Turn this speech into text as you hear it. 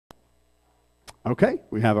Okay,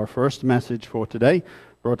 we have our first message for today,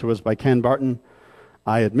 brought to us by Ken Barton.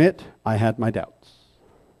 I admit I had my doubts.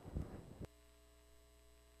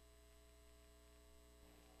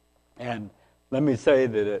 And let me say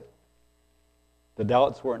that the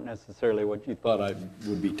doubts weren't necessarily what you thought I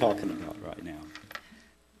would be talking about right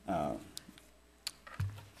now.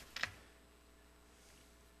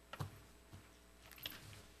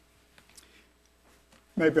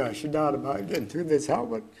 Maybe I should doubt about getting through this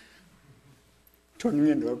outlook, turning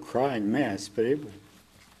into a crying mess. But I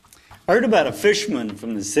heard about a fisherman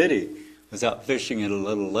from the city who was out fishing at a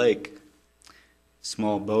little lake,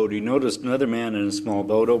 small boat. He noticed another man in a small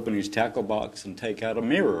boat open his tackle box and take out a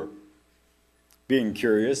mirror. Being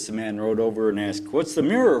curious, the man rode over and asked, "What's the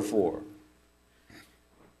mirror for?"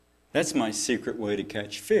 "That's my secret way to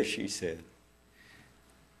catch fish," he said.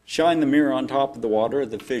 Shine the mirror on top of the water.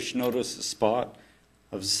 The fish notice a spot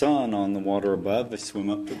of sun on the water above. They swim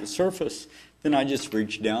up to the surface. Then I just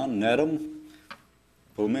reach down, net them,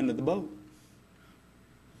 pull them into the boat.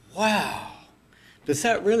 Wow! Does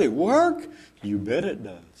that really work? You bet it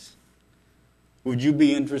does. Would you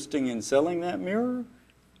be interested in selling that mirror?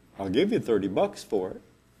 I'll give you $30 for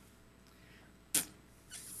it.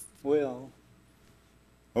 Well,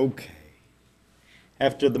 okay.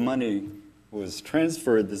 After the money was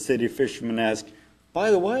transferred, the city fisherman asked,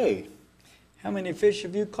 "By the way, how many fish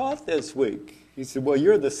have you caught this week?" He said, "Well,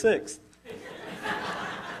 you're the 6th.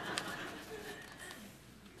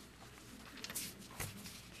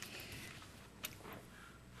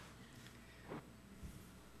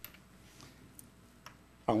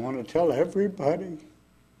 I want to tell everybody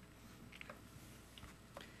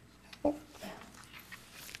how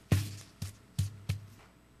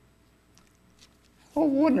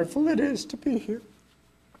wonderful it is to be here.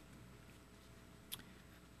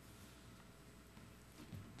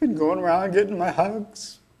 Been going around getting my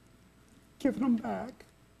hugs, giving them back.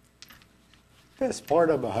 Best part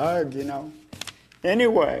of a hug, you know.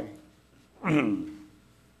 Anyway,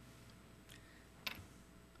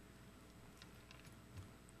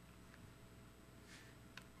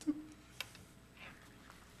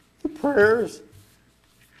 the prayers,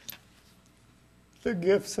 the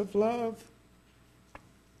gifts of love,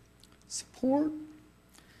 support,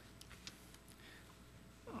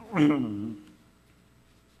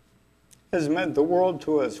 has meant the world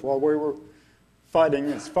to us while we were fighting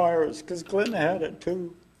this virus, because Glenda had it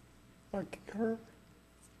too, like her.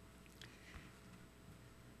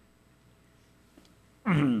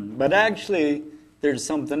 But actually, there's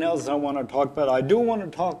something else I want to talk about. I do want to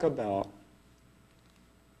talk about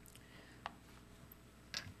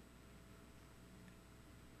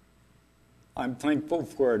I'm thankful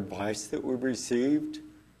for advice that we received,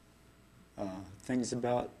 things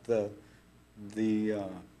about the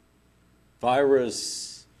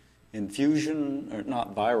virus infusion, or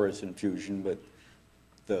not virus infusion, but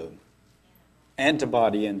the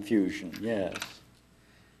antibody infusion, yes.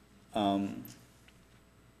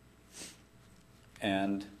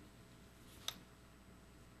 And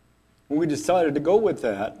when we decided to go with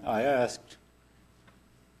that, I asked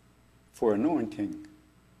for anointing.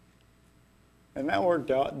 And that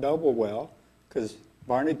worked out double well, because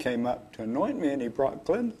Barney came up to anoint me and he brought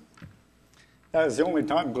Glenda. That was the only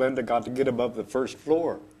time Glenda got to get above the first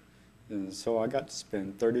floor. And so I got to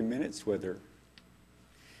spend 30 minutes with her.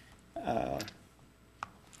 Of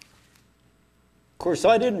course,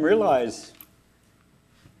 I didn't realize,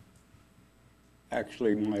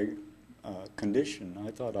 actually, my condition.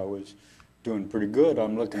 I thought I was doing pretty good.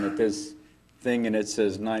 I'm looking at this thing and it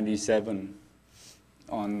says 97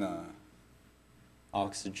 on the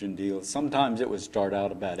oxygen deal. Sometimes it would start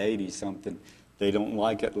out about 80 something. They don't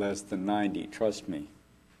like it less than 90, trust me.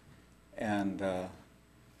 And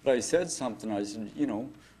but I said something. I said, you know,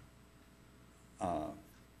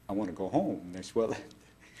 I want to go home. And they said, well,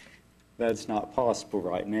 that's not possible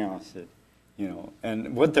right now. I said, you know,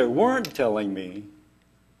 and what they weren't telling me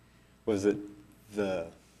was that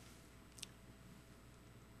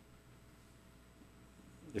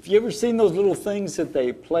if you ever seen those little things that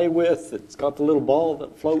they play with, it's got the little ball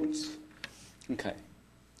that floats? Okay.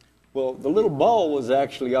 Well, the little ball was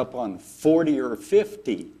actually up on 40 or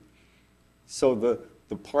 50. So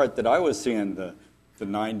the part that I was seeing, the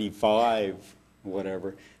 95,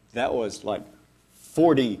 whatever, that was like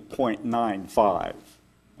 40.95.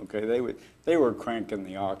 Okay, they were cranking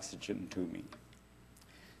the oxygen to me.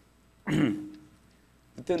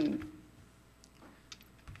 But then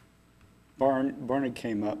Barney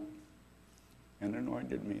came up and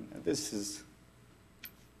anointed me. Now, this is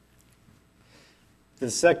the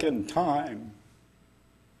second time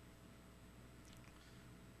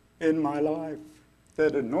in my life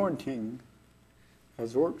that anointing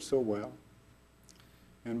has worked so well.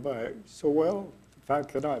 And by so well, the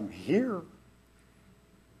fact that I'm here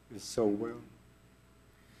is so well.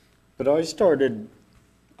 But I started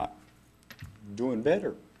doing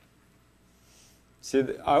better. See,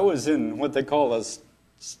 I was in what they call a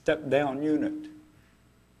step-down unit.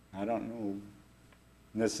 I don't know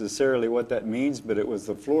necessarily what that means, but it was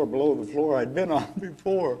the floor below the floor I'd been on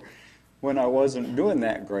before when I wasn't doing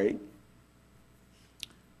that great.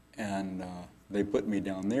 And they put me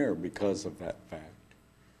down there because of that fact.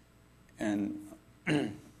 And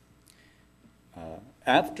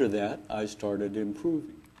after that, I started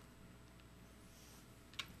improving.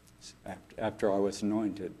 After I was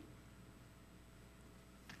anointed,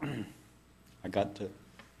 I got to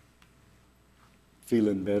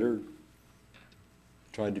feeling better,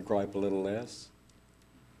 tried to gripe a little less.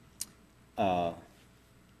 Then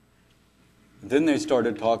they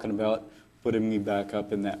started talking about putting me back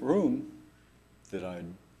up in that room that I'd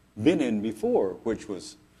been in before, which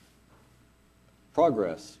was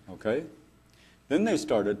progress, okay? Then they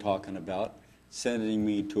started talking about sending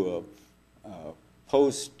me to a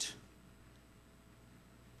post,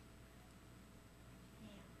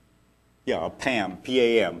 a PAM,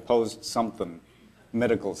 P-A-M, post something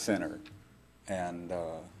medical center, and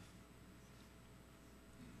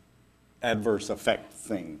adverse effect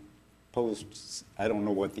thing. Post, I don't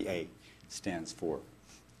know what the A stands for.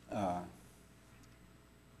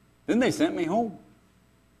 Then they sent me home.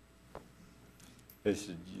 They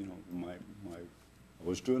said, I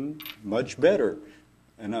was doing much better,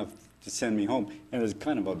 enough to send me home. And it was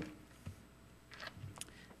kind of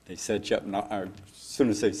they set you up, and as soon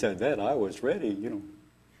as they said that, I was ready,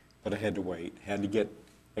 But I had to wait, had to get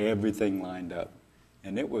everything lined up.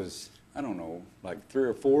 And it was, I don't know, like 3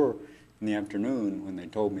 or 4 in the afternoon when they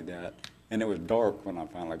told me that. And it was dark when I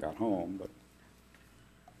finally got home, but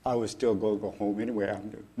I was still going to go home anyway.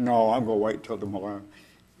 I'm going to wait till tomorrow.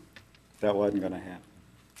 That wasn't going to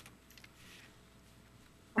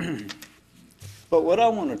happen. But what I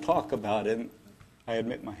want to talk about, and I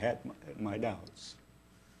admit I had my doubts.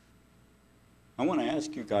 I want to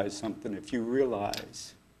ask you guys something. If you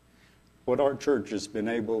realize what our church has been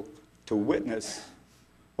able to witness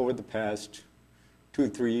over the past 2 or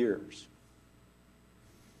 3 years.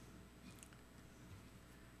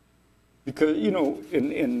 Because,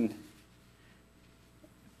 in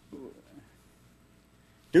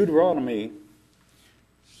Deuteronomy,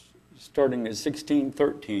 starting at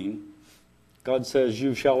 16:13, God says,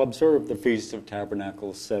 "You shall observe the Feast of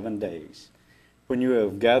Tabernacles 7 days. When you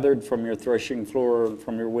have gathered from your threshing floor and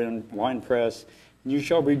from your winepress, you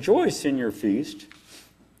shall rejoice in your feast,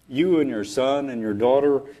 you and your son and your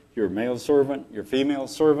daughter, your male servant, your female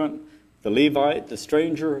servant, the Levite, the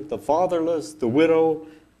stranger, the fatherless, the widow,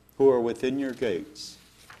 who are within your gates."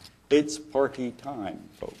 It's party time,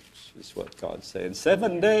 folks, is what God's saying.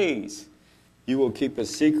 7 days you will keep a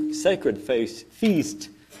sacred feast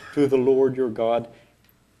to the Lord your God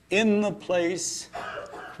in the place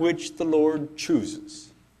which the Lord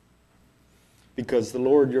chooses. Because the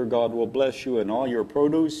Lord your God will bless you in all your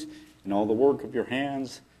produce and all the work of your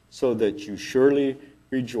hands, so that you surely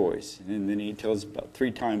rejoice. And then he tells about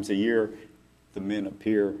 3 times a year the men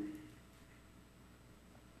appear.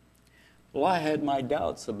 Well, I had my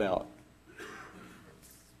doubts about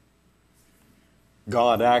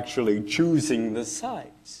God actually choosing the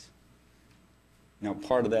sites. Now,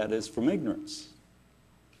 part of that is from ignorance.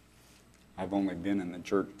 I've only been in the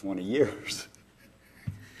church 20 years.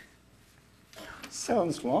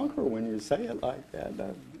 Sounds longer when you say it like that,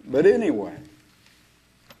 doesn't it? But anyway,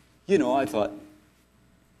 I thought,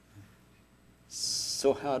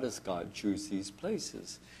 so how does God choose these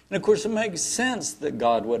places? And of course, it makes sense that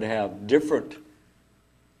God would have different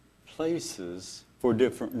places for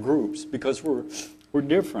different groups, because we're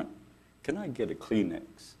different. Can I get a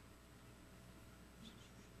Kleenex?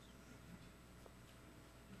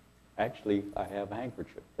 Actually, I have a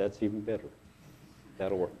handkerchief. That's even better.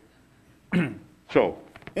 That'll work. So,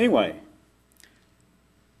 anyway,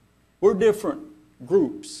 we're different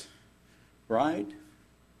groups, right?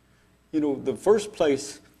 The first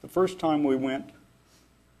time we went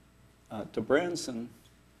to Branson,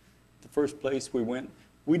 the first place we went,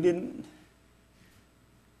 we didn't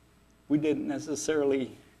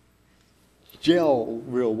necessarily gel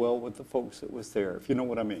real well with the folks that was there, if you know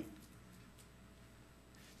what I mean.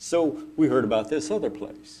 So we heard about this other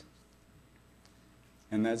place.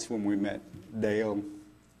 And that's when we met Dale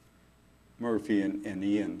Murphy and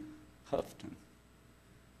Ian Houghton.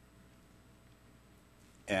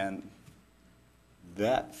 And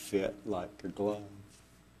that fit like a glove.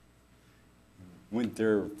 Went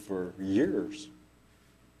there for years.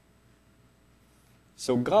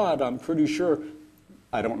 So God, I'm pretty sure,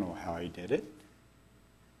 I don't know how he did it,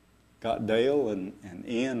 got Dale and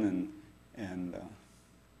Ian and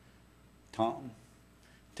Tom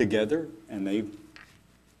together, and they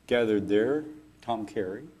gathered there. Tom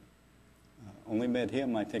Carey. Only met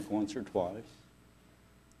him, I think, once or twice.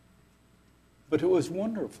 But it was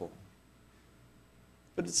wonderful.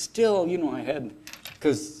 But it's still, I had,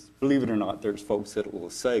 because believe it or not, there's folks that will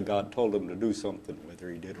say God told them to do something, whether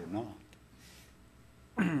he did or not.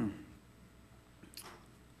 But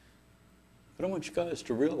I want you guys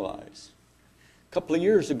to realize, a couple of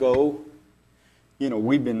years ago,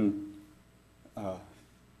 we've been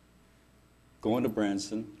going to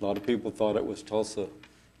Branson. A lot of people thought it was Tulsa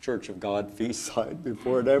Church of God feast site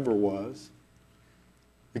before it ever was.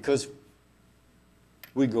 Because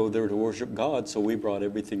we go there to worship God, so we brought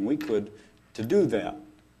everything we could to do that.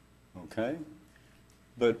 Okay?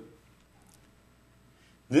 But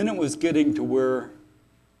then it was getting to where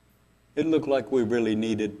it looked like we really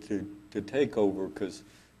needed to take over, because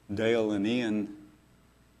Dale and Ian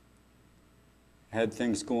had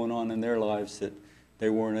things going on in their lives that they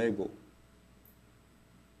weren't able.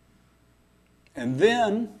 And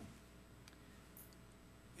then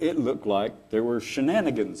it looked like there were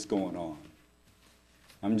shenanigans going on.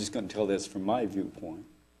 I'm just going to tell this from my viewpoint,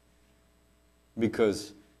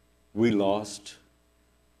 because we lost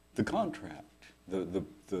the contract. The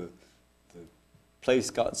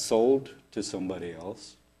place got sold to somebody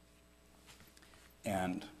else,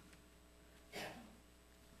 and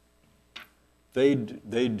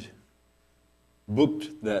they'd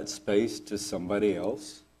booked that space to somebody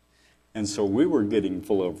else, and so we were getting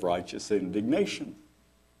full of righteous indignation,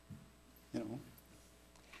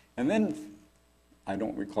 And then, I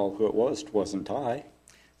don't recall who it was, it wasn't I.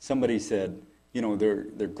 Somebody said,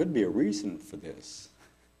 there could be a reason for this.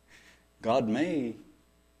 God may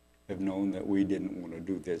have known that we didn't want to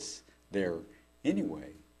do this there anyway.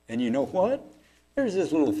 And you know what? There's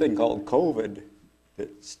this little thing called COVID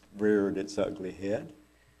that's reared its ugly head.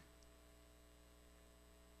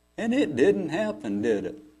 And it didn't happen, did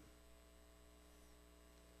it?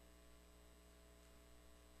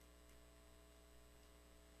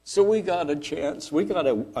 So we got a chance, we got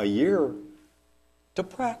a year to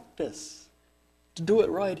practice, to do it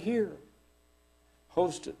right here.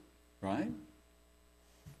 Host it, right?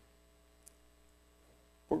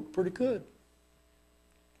 Worked pretty good.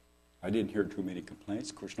 I didn't hear too many complaints.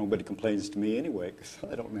 Of course, nobody complains to me anyway, because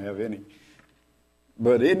I don't have any.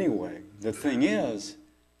 But anyway, the thing is,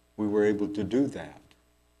 we were able to do that.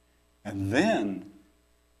 And then,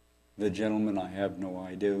 the gentleman, I have no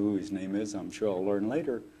idea who his name is, I'm sure I'll learn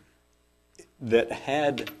later, that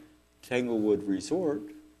had Tanglewood Resort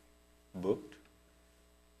booked,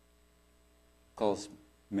 calls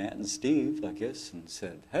Matt and Steve, I guess, and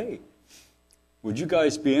said, hey, would you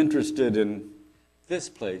guys be interested in this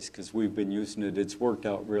place? Because we've been using it. It's worked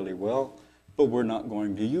out really well, but we're not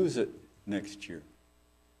going to use it next year.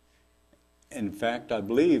 In fact, I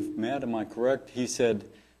believe, Matt, am I correct? He said,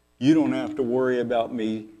 you don't have to worry about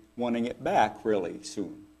me wanting it back really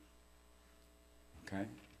soon. Okay?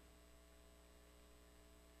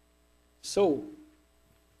 So,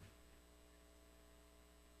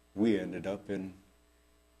 we ended up in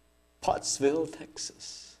Pottsville,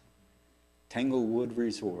 Texas, Tanglewood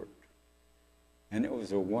Resort. And it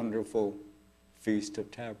was a wonderful Feast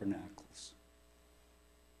of Tabernacles.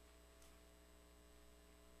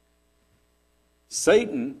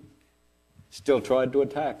 Satan still tried to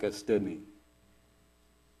attack us, didn't he?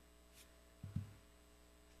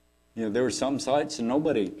 There were some sites and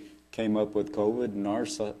nobody came up with COVID. In our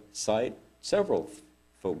site, several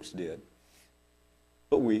folks did.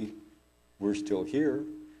 But we're still here.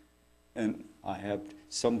 And I have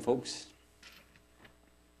some folks.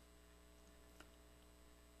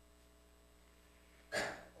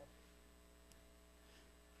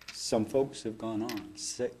 Some folks have gone on.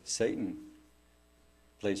 Satan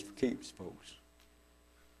plays for keeps, folks.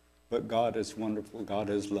 But God is wonderful. God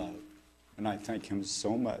is love. And I thank him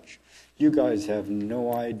so much. You guys have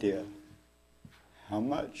no idea how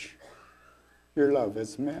much your love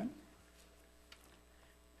has meant.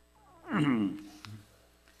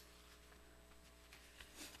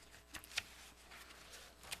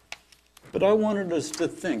 But I wanted us to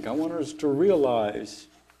think, I wanted us to realize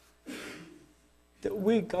that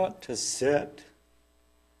we got to sit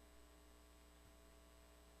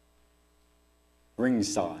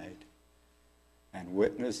ringside and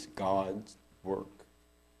witness God's work.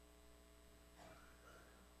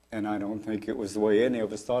 And I don't think it was the way any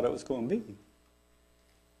of us thought it was going to be.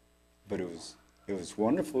 But it was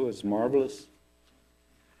wonderful, it was marvelous.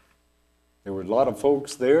 There were a lot of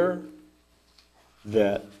folks there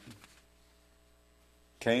that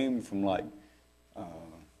came from like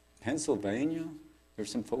Pennsylvania.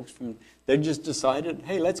 There's some folks from, they just decided,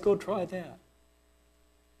 hey, let's go try that.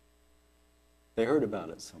 They heard about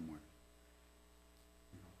it somewhere.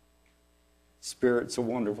 Spirit's a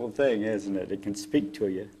wonderful thing, isn't it? It can speak to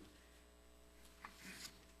you.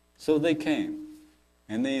 So they came,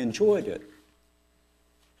 and they enjoyed it.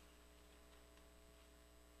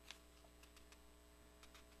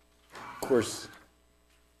 Of course,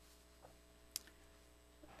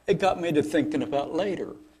 it got me to thinking about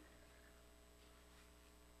later.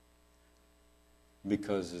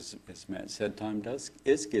 Because, as Matt said, time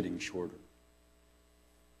is getting shorter.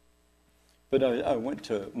 But I went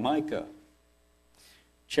to Micah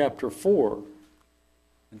chapter 4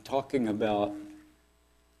 and talking about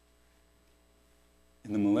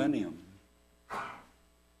in the millennium,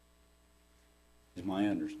 is my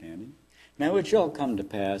understanding. Now it shall come to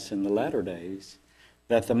pass in the latter days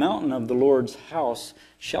that the mountain of the Lord's house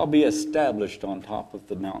shall be established on top of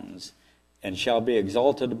the mountains, and shall be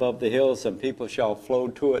exalted above the hills, and people shall flow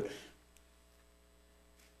to it.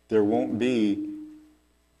 There won't be,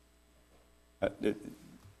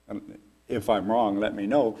 if I'm wrong, let me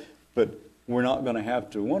know, but we're not going to have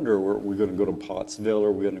to wonder, we're going to go to Pottsville,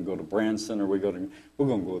 or we're going to go to Branson, or we're going to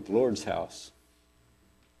go to the Lord's house.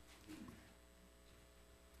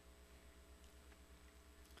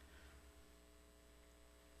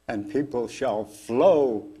 And people shall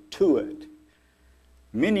flow to it.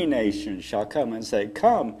 Many nations shall come and say,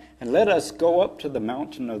 come, and let us go up to the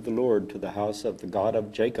mountain of the Lord, to the house of the God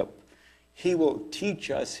of Jacob. He will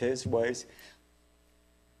teach us his ways.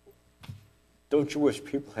 Don't you wish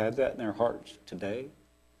people had that in their hearts today?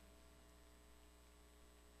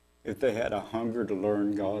 If they had a hunger to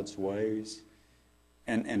learn God's ways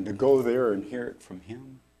and to go there and hear it from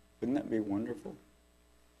him, wouldn't that be wonderful?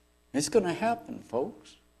 It's going to happen,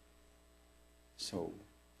 folks. So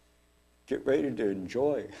get ready to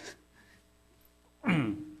enjoy.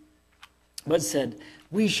 But said,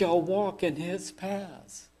 we shall walk in his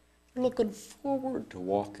paths. Looking forward to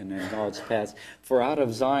walking in God's paths. For out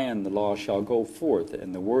of Zion the law shall go forth,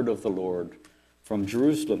 and the word of the Lord. From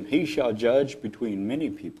Jerusalem he shall judge between many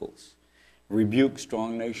peoples, rebuke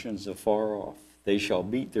strong nations afar off. They shall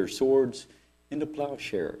beat their swords into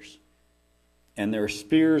plowshares, and their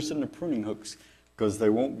spears into pruning hooks, because they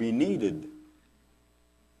won't be needed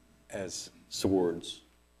as swords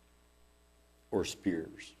or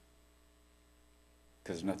spears,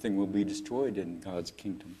 because nothing will be destroyed in God's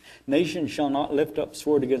kingdom. Nation shall not lift up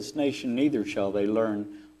sword against nation, neither shall they learn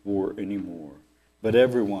war anymore. But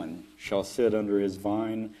everyone shall sit under his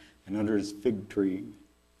vine and under his fig tree,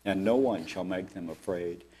 and no one shall make them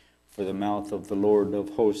afraid. For the mouth of the Lord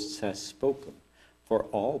of hosts has spoken. For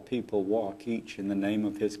all people walk each in the name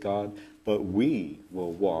of his God, but we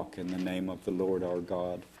will walk in the name of the Lord our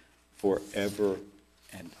God forever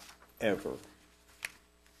and ever.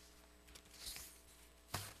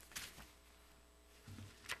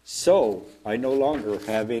 So, I no longer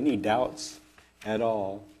have any doubts at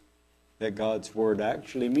all that God's word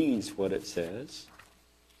actually means what it says.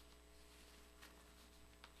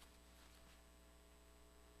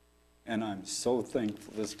 And I'm so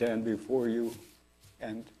thankful to stand before you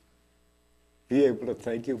and be able to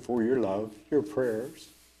thank you for your love, your prayers,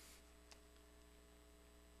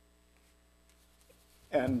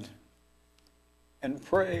 and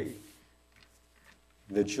pray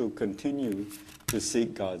that you'll continue to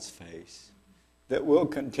seek God's face, that we'll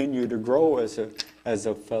continue to grow as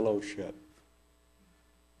a fellowship,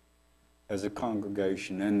 as a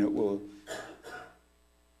congregation, and that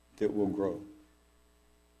will grow.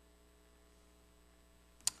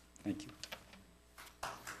 Thank you.